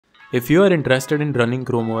If you are interested in running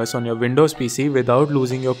ChromeOS on your Windows PC without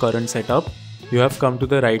losing your current setup, you have come to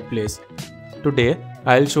the right place. Today,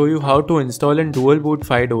 I'll show you how to install and dual boot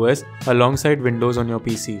FydeOS alongside Windows on your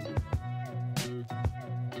PC.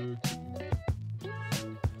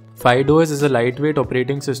 FydeOS is a lightweight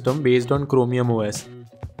operating system based on Chromium OS.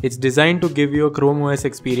 It's designed to give you a ChromeOS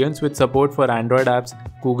experience with support for Android apps,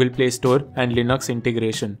 Google Play Store, and Linux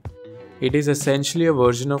integration. It is essentially a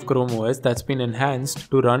version of ChromeOS that's been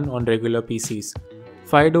enhanced to run on regular PCs.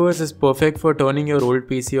 FydeOS is perfect for turning your old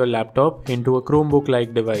PC or laptop into a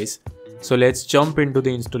Chromebook-like device. So let's jump into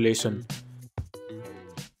the installation.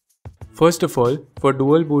 First of all, for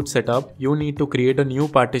dual boot setup, you need to create a new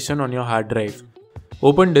partition on your hard drive.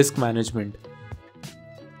 Open Disk Management.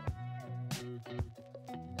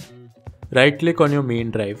 Right-click on your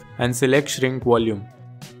main drive and select Shrink Volume.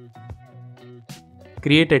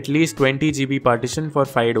 Create at least 20 GB partition for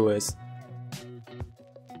FydeOS.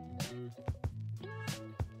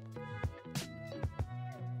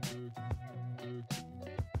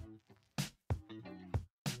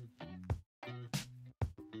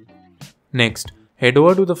 Next, head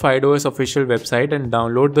over to the FydeOS official website and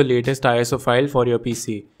download the latest ISO file for your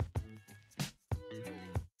PC.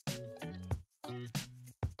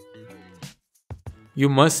 You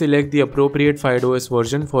must select the appropriate FydeOS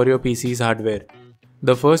version for your PC's hardware.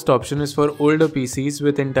 The first option is for older PCs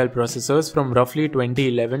with Intel processors from roughly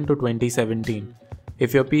 2011 to 2017.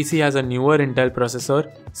 If your PC has a newer Intel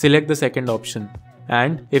processor, select the second option.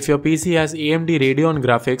 And if your PC has AMD Radeon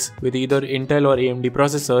graphics with either Intel or AMD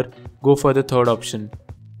processor, go for the third option.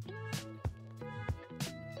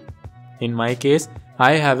 In my case,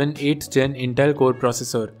 I have an 8th Gen Intel Core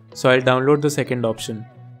processor, so I'll download the second option.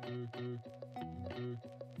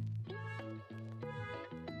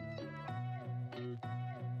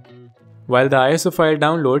 While the ISO file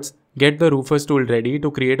downloads, get the Rufus tool ready to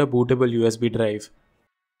create a bootable USB drive.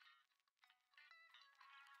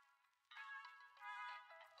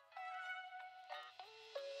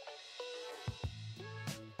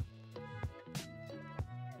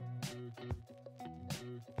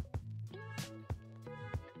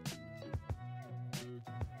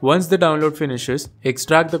 Once the download finishes,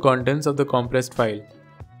 extract the contents of the compressed file.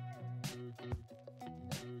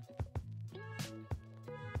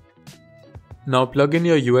 Now plug in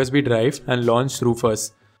your USB drive and launch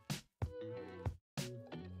Rufus.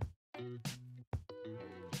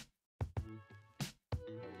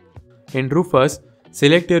 In Rufus,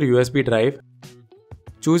 select your USB drive,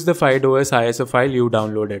 choose the FydeOS ISO file you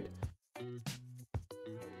downloaded,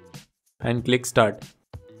 and click Start.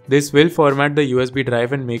 This will format the USB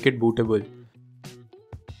drive and make it bootable.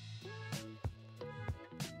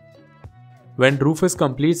 When Rufus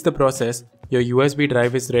completes the process, your USB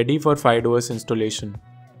drive is ready for FydeOS installation.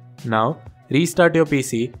 Now, restart your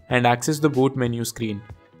PC and access the boot menu screen.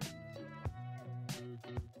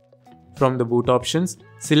 From the boot options,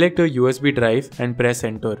 select your USB drive and press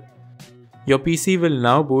Enter. Your PC will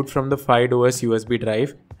now boot from the FydeOS USB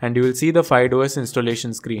drive and you will see the FydeOS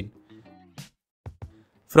installation screen.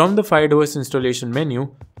 From the FydeOS installation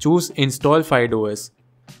menu, choose Install FydeOS.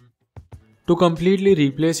 To completely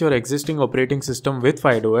replace your existing operating system with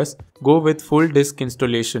FydeOS, go with Full Disk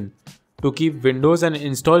Installation. To keep Windows and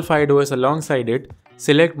install FydeOS alongside it,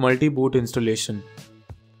 select Multi-Boot Installation.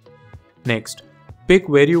 Next, pick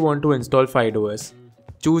where you want to install FydeOS.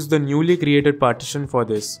 Choose the newly created partition for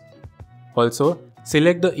this. Also,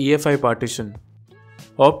 select the EFI partition.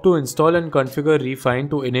 Opt to install and configure Refine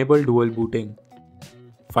to enable dual booting.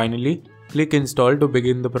 Finally, click Install to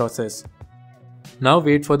begin the process. Now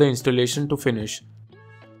wait for the installation to finish.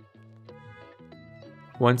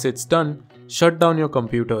 Once it's done, shut down your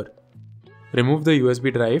computer. Remove the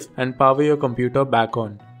USB drive and power your computer back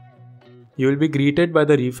on. You will be greeted by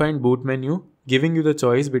the Refine boot menu, giving you the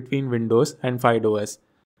choice between Windows and FydeOS.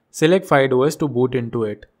 Select FydeOS to boot into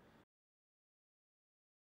it.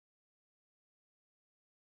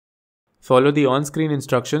 Follow the on-screen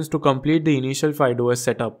instructions to complete the initial FydeOS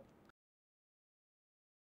setup.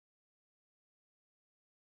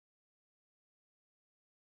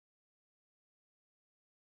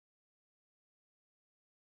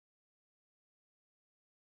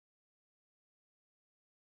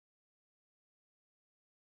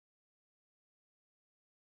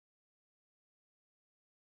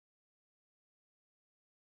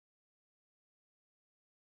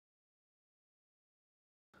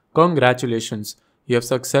 Congratulations, you have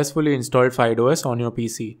successfully installed FydeOS on your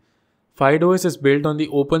PC. FydeOS is built on the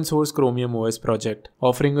open source Chromium OS project,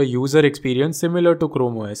 offering a user experience similar to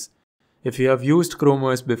ChromeOS. If you have used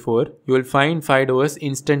ChromeOS before, you will find FydeOS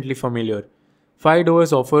instantly familiar.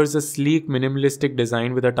 FydeOS offers a sleek minimalistic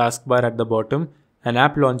design with a taskbar at the bottom, an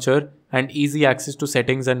app launcher, and easy access to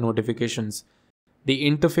settings and notifications. The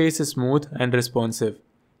interface is smooth and responsive.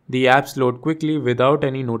 The apps load quickly without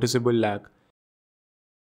any noticeable lag.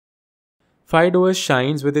 FydeOS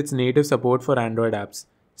shines with its native support for Android apps.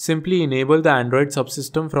 Simply enable the Android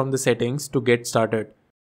subsystem from the settings to get started.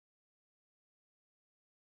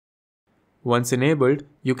 Once enabled,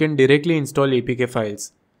 you can directly install APK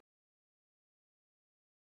files.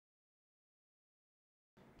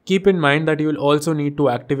 Keep in mind that you will also need to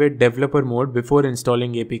activate developer mode before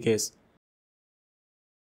installing APKs.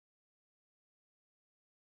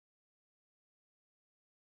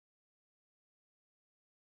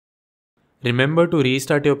 Remember to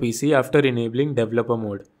restart your PC after enabling developer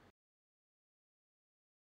mode.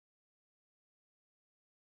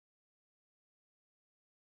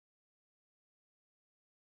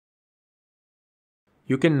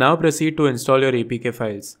 You can now proceed to install your APK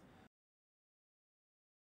files.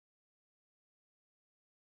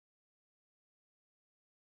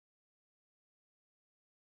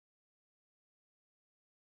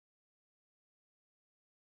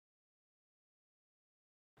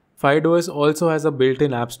 FydeOS also has a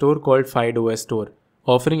built-in app store called FydeOS Store,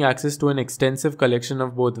 offering access to an extensive collection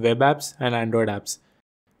of both web apps and Android apps.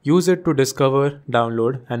 Use it to discover,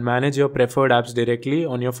 download, and manage your preferred apps directly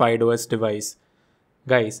on your FydeOS device.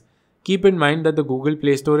 Guys, keep in mind that the Google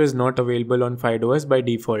Play Store is not available on FydeOS by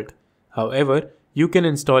default. However, you can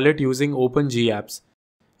install it using OpenGApps.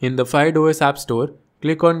 In the FydeOS App Store,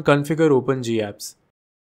 click on Configure OpenGApps.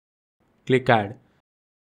 Click Add.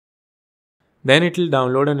 Then it will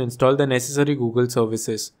download and install the necessary Google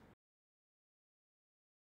services.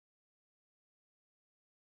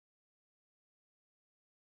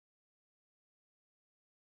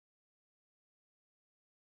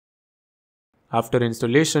 After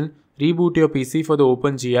installation, reboot your PC for the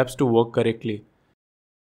OpenGApps to work correctly.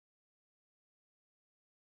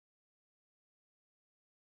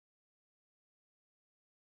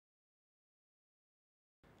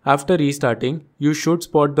 After restarting, you should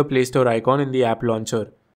spot the Play Store icon in the app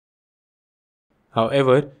launcher.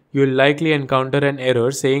 However, you will likely encounter an error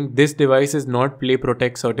saying this device is not Play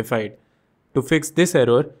Protect certified. To fix this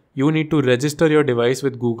error, you need to register your device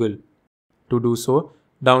with Google. To do so,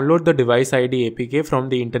 download the device ID APK from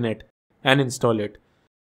the internet and install it.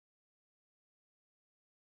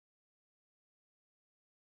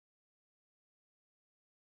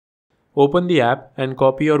 Open the app and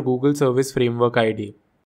copy your Google Service Framework ID.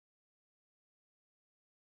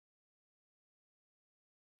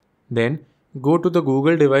 Then, go to the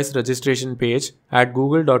Google device registration page at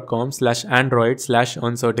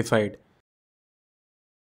google.com/android/uncertified.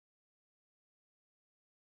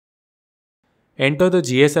 Enter the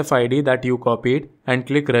GSF ID that you copied and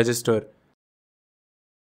click Register.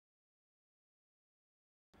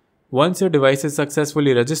 Once your device is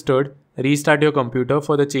successfully registered, restart your computer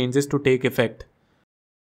for the changes to take effect.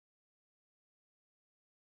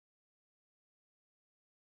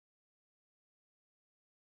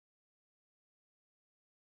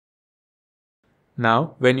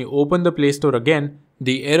 Now, when you open the Play Store again,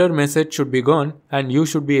 the error message should be gone and you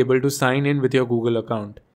should be able to sign in with your Google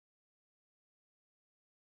account.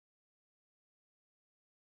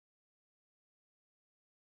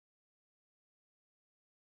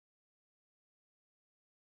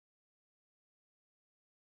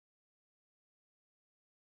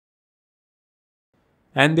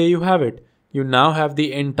 And there you have it. You now have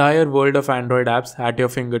the entire world of Android apps at your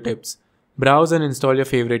fingertips. Browse and install your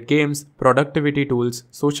favorite games, productivity tools,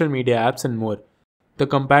 social media apps, and more. The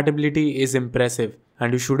compatibility is impressive,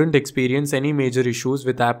 and you shouldn't experience any major issues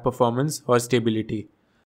with app performance or stability.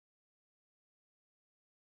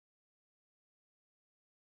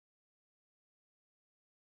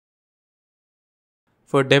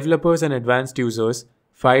 For developers and advanced users,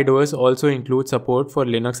 FydeOS also includes support for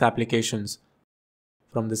Linux applications.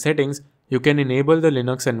 From the settings, you can enable the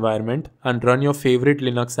Linux environment and run your favorite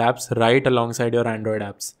Linux apps right alongside your Android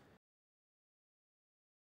apps.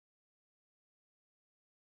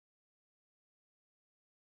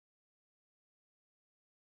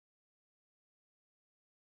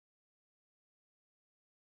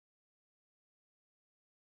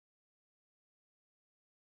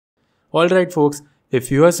 Alright folks,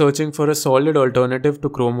 if you are searching for a solid alternative to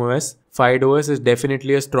ChromeOS, FydeOS is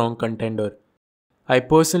definitely a strong contender. I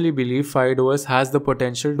personally believe FydeOS has the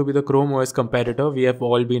potential to be the ChromeOS competitor we have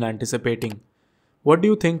all been anticipating. What do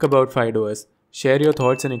you think about FydeOS? Share your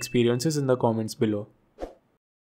thoughts and experiences in the comments below.